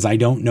Walters, as I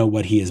don't know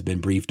what he has been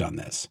briefed on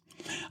this.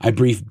 I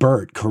brief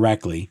Bert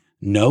correctly,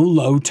 no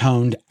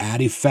low-toned,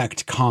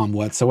 ad-effect calm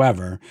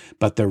whatsoever,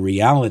 but the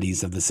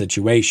realities of the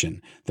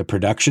situation, the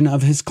production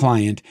of his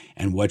client,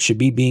 and what should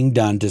be being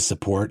done to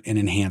support and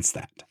enhance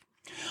that.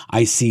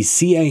 I see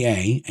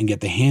CAA and get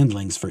the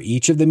handlings for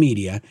each of the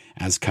media,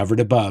 as covered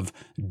above,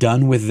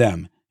 done with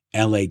them.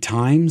 LA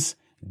Times,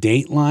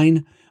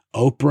 Dateline,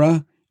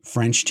 Oprah,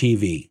 French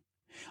TV.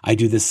 I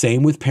do the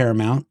same with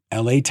Paramount,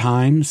 LA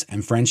Times,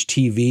 and French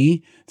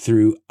TV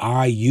through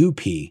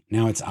IUP.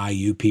 Now it's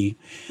IUP.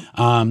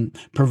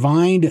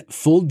 Provide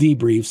full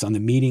debriefs on the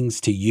meetings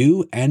to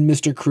you and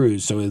Mr.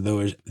 Cruz so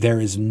there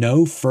is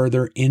no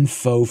further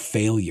info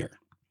failure.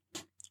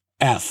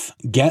 F.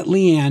 Get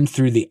Leanne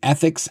through the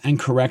ethics and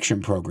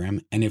correction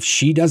program, and if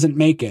she doesn't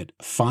make it,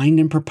 find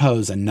and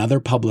propose another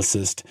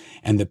publicist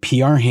and the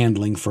PR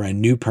handling for a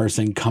new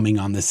person coming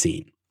on the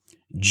scene.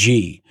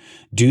 G.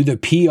 Do the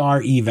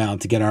PR eval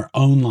to get our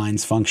own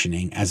lines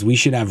functioning, as we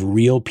should have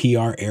real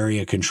PR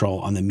area control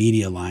on the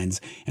media lines,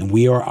 and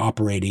we are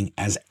operating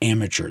as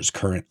amateurs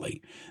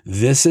currently.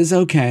 This is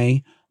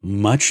okay.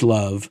 Much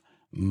love,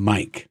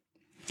 Mike.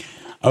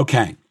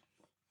 Okay.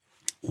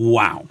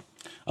 Wow.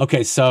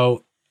 Okay,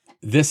 so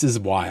this is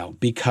wild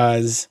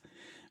because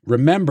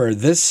remember,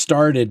 this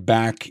started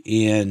back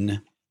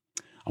in,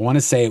 I want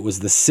to say it was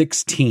the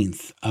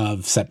 16th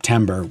of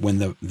September when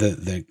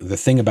the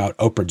thing about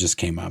Oprah just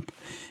came up,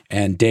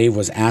 and Dave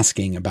was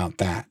asking about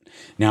that.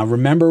 Now,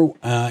 remember,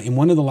 in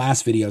one of the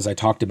last videos I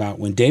talked about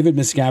when David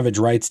Miscavige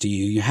writes to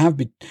you,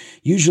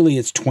 usually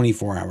it's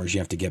 24 hours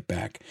you have to get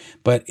back.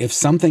 But if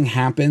something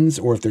happens,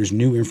 or if there's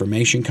new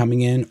information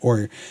coming in,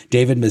 or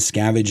David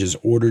Miscavige has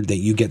ordered that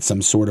you get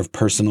some sort of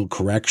personal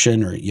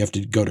correction, or you have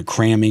to go to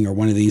cramming or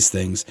one of these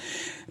things,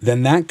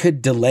 then that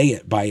could delay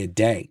it by a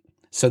day.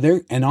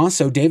 So and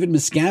also David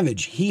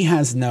Miscavige, he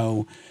has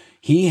no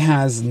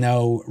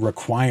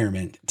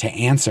requirement to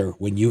answer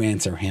when you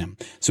answer him.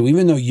 So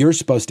even though you're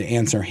supposed to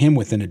answer him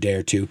within a day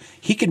or two,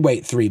 he could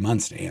wait 3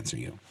 months to answer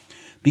you.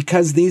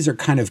 Because these are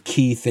kind of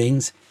key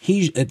things,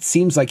 it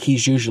seems like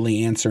he's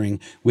usually answering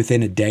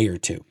within a day or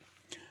two.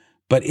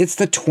 But it's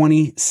the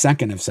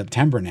 22nd of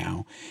September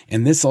now,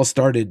 and this all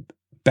started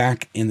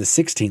back in the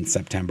 16th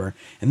September,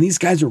 and these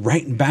guys are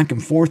writing back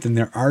and forth and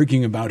they're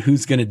arguing about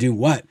who's going to do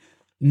what.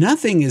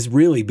 Nothing is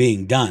really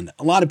being done.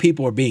 A lot of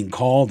people are being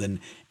called and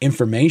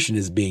information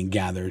is being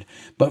gathered.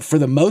 But for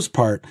the most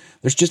part,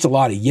 there's just a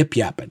lot of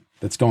yip-yapping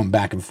that's going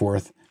back and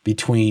forth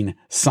between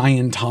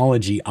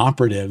Scientology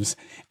operatives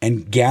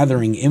and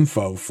gathering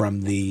info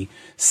from the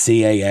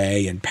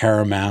CAA and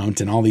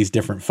Paramount and all these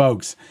different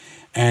folks.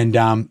 And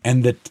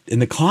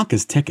the clock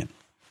is ticking.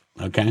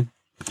 Okay.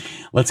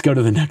 Let's go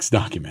to the next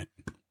document.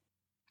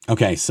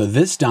 Okay. So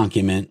this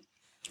document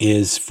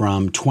is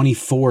from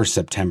 24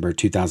 September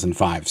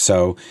 2005.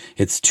 So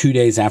it's 2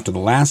 days after the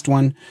last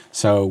one.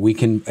 So we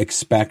can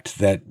expect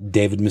that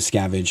David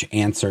Miscavige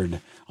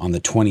answered on the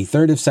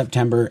 23rd of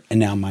September, and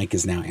now Mike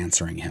is now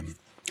answering him.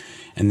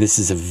 And this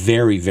is a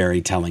very,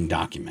 very telling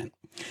document.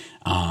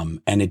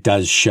 And it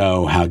does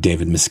show how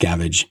David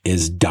Miscavige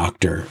is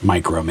Dr.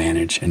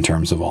 Micromanage in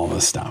terms of all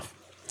this stuff.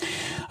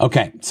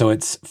 Okay, so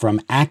it's from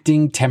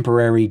acting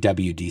temporary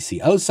WDC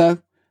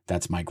OSA,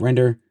 that's Mike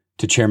Rinder,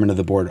 to chairman of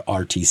the board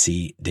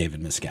RTC,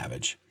 David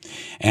Miscavige.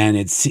 And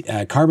it's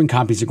carbon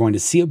copies are going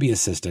to COB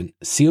assistant,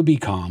 COB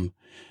com,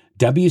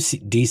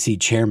 WDC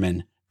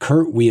chairman,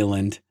 Kurt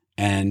Wieland,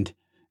 and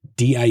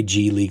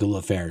DIG legal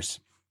affairs.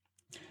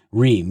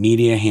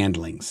 Media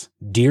handlings.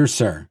 Dear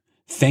sir,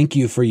 thank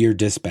you for your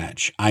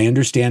dispatch. I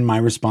understand my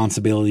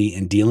responsibility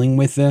in dealing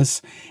with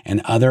this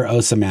and other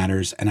OSA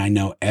matters, and I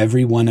know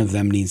every one of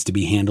them needs to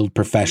be handled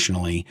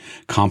professionally,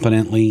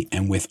 competently,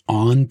 and with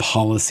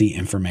on-policy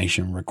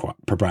information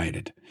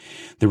provided.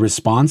 The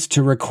response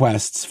to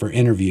requests for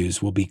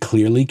interviews will be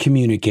clearly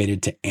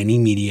communicated to any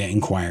media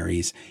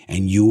inquiries,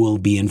 and you will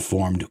be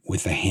informed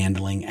with the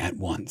handling at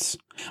once.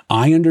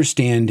 I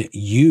understand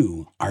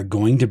you are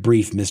going to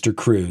brief Mr.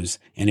 Cruz,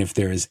 and if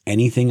there is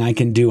anything I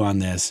can do on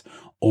this,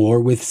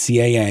 or with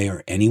CAA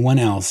or anyone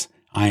else,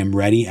 I am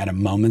ready at a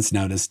moment's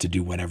notice to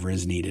do whatever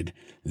is needed.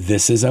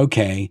 This is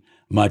okay.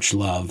 Much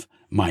love,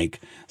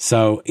 Mike.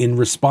 So in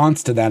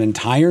response to that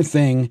entire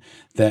thing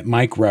that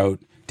Mike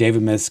wrote,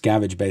 David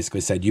Miscavige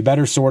basically said, you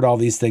better sort all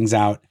these things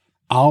out.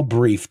 I'll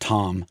brief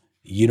Tom.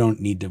 You don't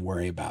need to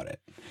worry about it.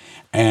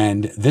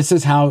 And this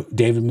is how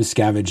David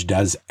Miscavige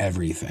does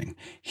everything.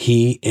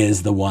 He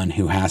is the one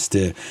who has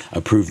to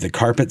approve the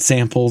carpet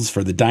samples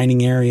for the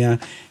dining area,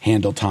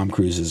 handle Tom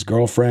Cruise's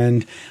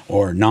girlfriend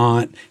or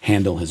not,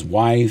 handle his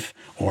wife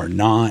or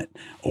not,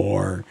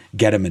 or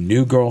get him a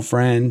new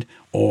girlfriend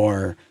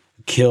or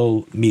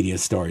kill media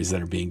stories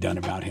that are being done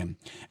about him.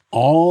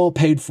 All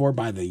paid for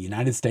by the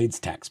United States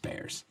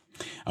taxpayers.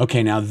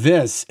 Okay, now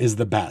this is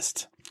the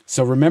best.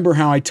 So remember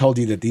how I told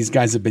you that these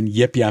guys have been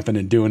yip-yapping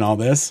and doing all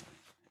this?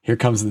 Here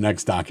comes the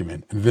next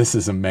document. This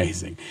is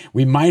amazing.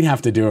 We might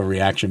have to do a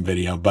reaction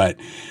video, but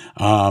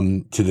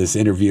to this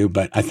interview.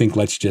 But I think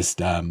let's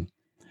just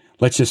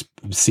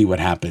see what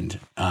happened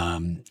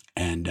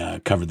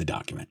and cover the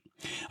document.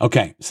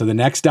 Okay, so the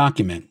next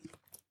document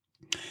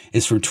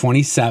is from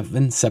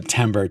 27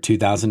 September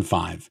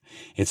 2005.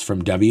 It's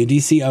from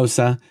WDC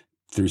OSA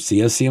through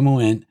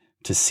COCMO Int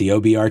to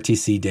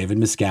COB-RTC David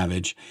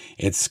Miscavige.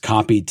 It's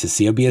copied to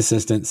COB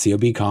Assistant,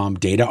 COB Com,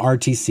 Data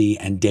RTC,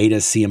 and Data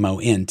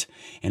CMO Int.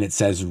 And it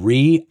says,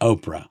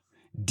 Oprah.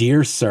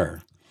 Dear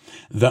Sir,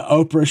 the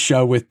Oprah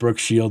show with Brooke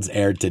Shields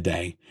aired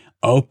today.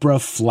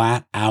 Oprah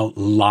flat out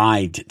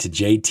lied to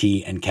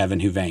JT and Kevin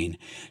Huvane.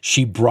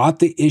 She brought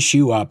the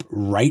issue up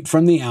right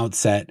from the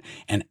outset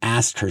and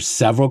asked her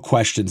several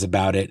questions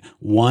about it,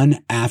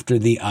 one after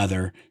the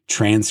other,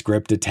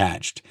 transcript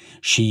attached.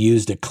 She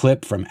used a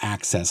clip from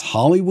Access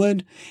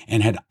Hollywood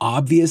and had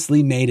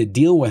obviously made a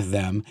deal with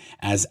them,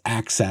 as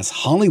Access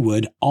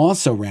Hollywood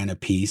also ran a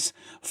piece,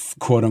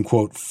 quote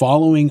unquote,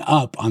 following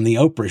up on the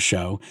Oprah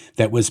show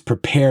that was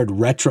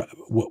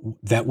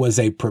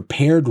a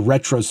prepared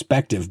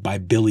retrospective by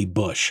Billy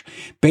Bush,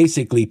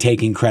 basically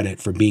taking credit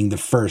for being the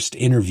first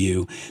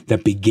interview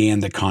that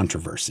began the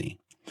controversy.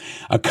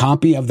 A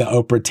copy of the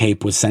Oprah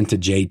tape was sent to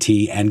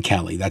JT and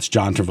Kelly. That's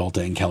John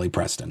Travolta and Kelly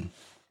Preston.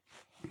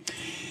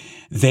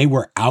 They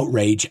were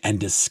outraged and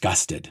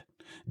disgusted.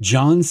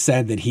 John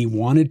said that he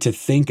wanted to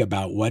think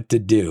about what to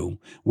do,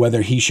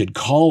 whether he should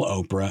call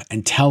Oprah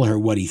and tell her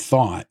what he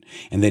thought,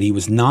 and that he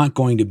was not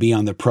going to be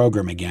on the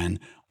program again,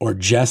 or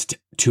just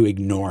to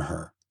ignore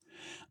her.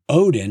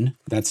 Odin,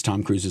 that's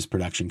Tom Cruise's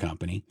production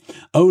company,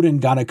 Odin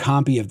got a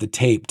copy of the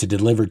tape to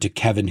deliver to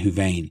Kevin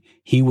Huvane.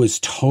 He was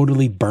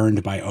totally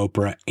burned by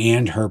Oprah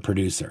and her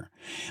producer.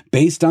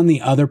 Based on the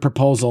other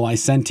proposal I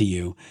sent to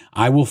you,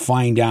 I will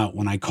find out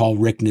when I call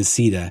Rick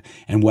Nisita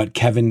and what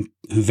Kevin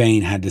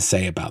Huvane had to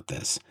say about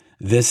this.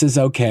 This is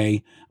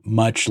okay.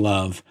 Much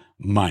love,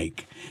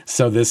 Mike.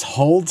 So this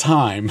whole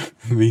time,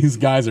 these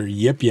guys are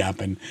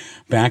yip-yapping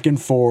back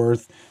and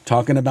forth,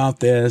 talking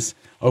about this.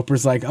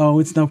 Oprah's like, oh,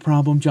 it's no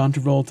problem, John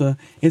Travolta.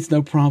 It's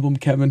no problem,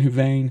 Kevin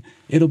Huvane.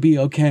 It'll be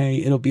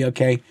okay. It'll be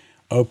okay.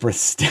 Oprah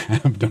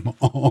stabbed them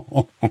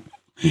all.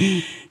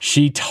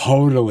 She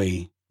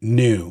totally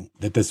knew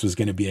that this was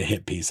going to be a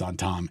hit piece on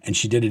Tom, and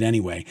she did it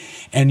anyway.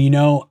 And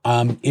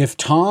if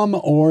Tom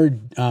or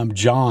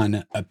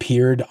John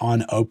appeared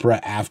on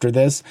Oprah after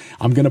this,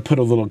 I'm going to put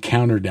a little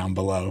counter down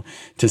below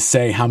to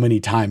say how many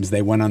times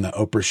they went on the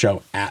Oprah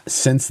show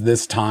since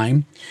this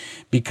time,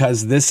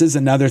 because this is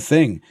another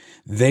thing.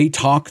 They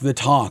talk the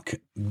talk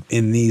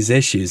in these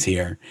issues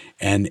here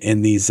and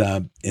in these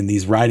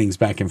writings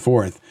back and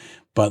forth.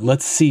 But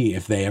let's see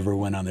if they ever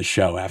went on the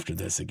show after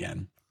this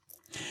again.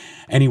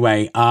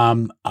 Anyway,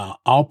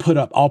 I'll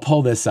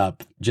pull this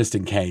up just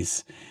in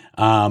case.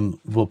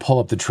 We'll pull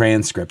up the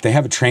transcript. They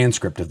have a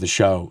transcript of the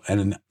show,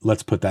 and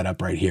let's put that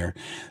up right here.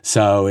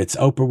 So it's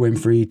Oprah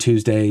Winfrey,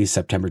 Tuesday,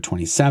 September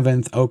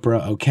 27th.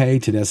 Oprah, okay.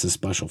 Today's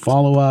special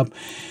follow-up.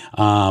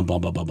 Blah, blah,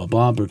 blah, blah,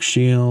 blah. Brooke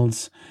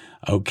Shields.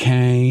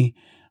 Okay.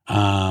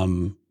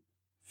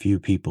 Few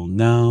people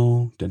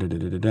know. Da, da, da,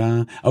 da, da,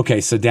 da.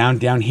 Okay. So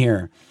down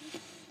here,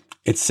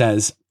 it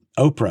says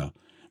Oprah,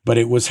 but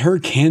it was her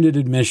candid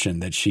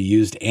admission that she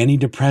used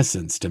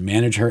antidepressants to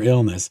manage her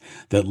illness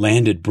that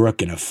landed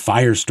Brooke in a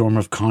firestorm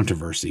of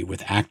controversy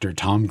with actor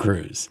Tom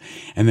Cruise.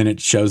 And then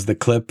it shows the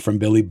clip from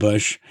Billy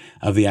Bush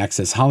of the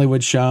Access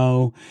Hollywood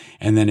show.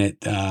 And then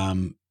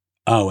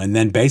and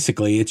then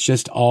basically it's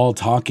just all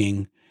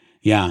talking.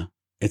 Yeah,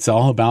 it's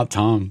all about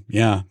Tom.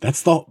 Yeah,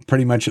 that's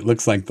pretty much it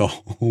looks like the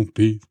whole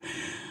piece.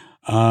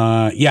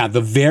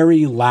 The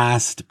very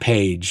last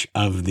page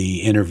of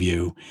the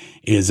interview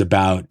is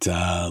about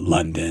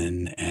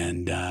London,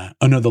 and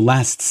the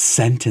last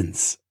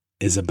sentence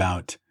is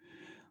about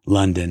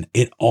London.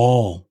 It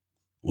all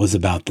was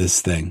about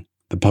this thing,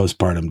 the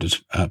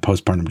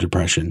postpartum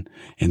depression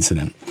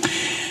incident.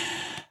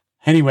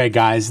 Anyway,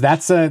 guys,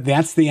 that's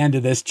the end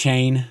of this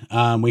chain.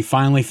 We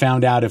finally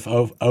found out if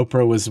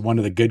Oprah was one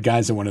of the good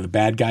guys or one of the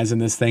bad guys in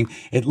this thing.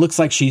 It looks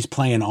like she's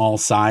playing all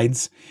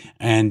sides,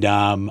 and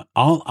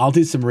I'll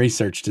do some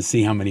research to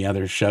see how many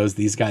other shows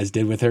these guys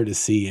did with her to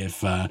see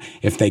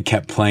if they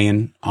kept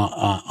playing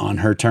on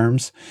her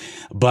terms.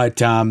 But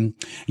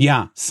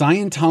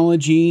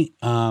Scientology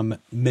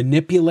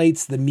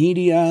manipulates the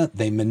media.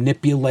 They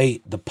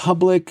manipulate the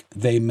public.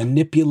 They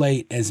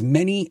manipulate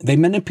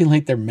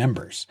their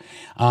members.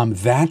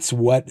 That's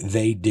what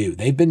they do.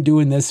 They've been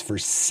doing this for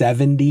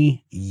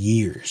 70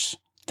 years.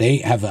 They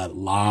have a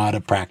lot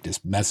of practice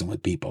messing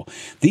with people.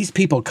 These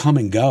people come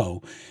and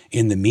go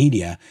in the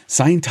media.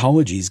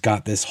 Scientology's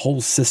got this whole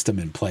system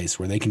in place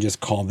where they can just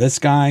call this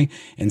guy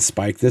and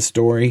spike this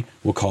story.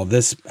 We'll call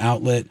this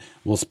outlet.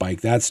 We'll spike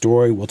that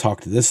story. We'll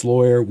talk to this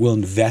lawyer. We'll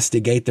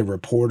investigate the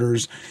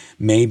reporters.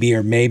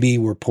 Maybe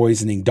we're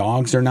poisoning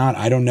dogs or not.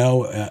 I don't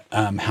know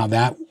how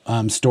that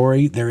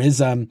story. There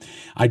is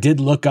I did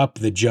look up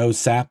the Joe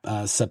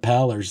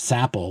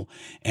Sapple,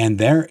 and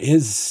there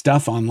is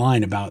stuff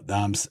online about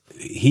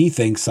he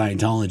thinks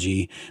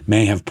Scientology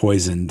may have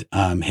poisoned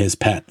his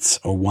pets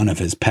or one of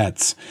his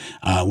pets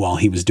while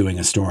he was doing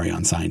a story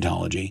on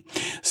Scientology.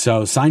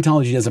 So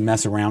Scientology doesn't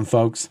mess around,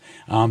 folks.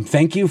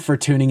 Thank you for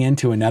tuning in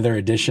to another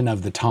edition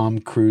of the Tom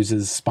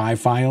Cruise's Spy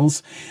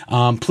Files.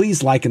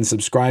 Please like and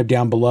subscribe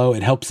down below.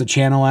 It helps the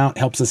channel out,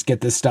 helps us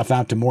get this stuff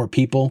out to more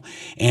people,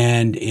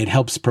 and it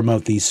helps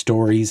promote these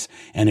stories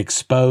and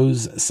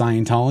expose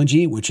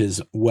Scientology, which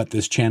is what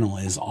this channel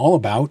is all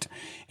about.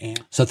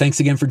 And so thanks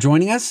again for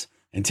joining us.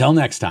 Until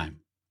next time.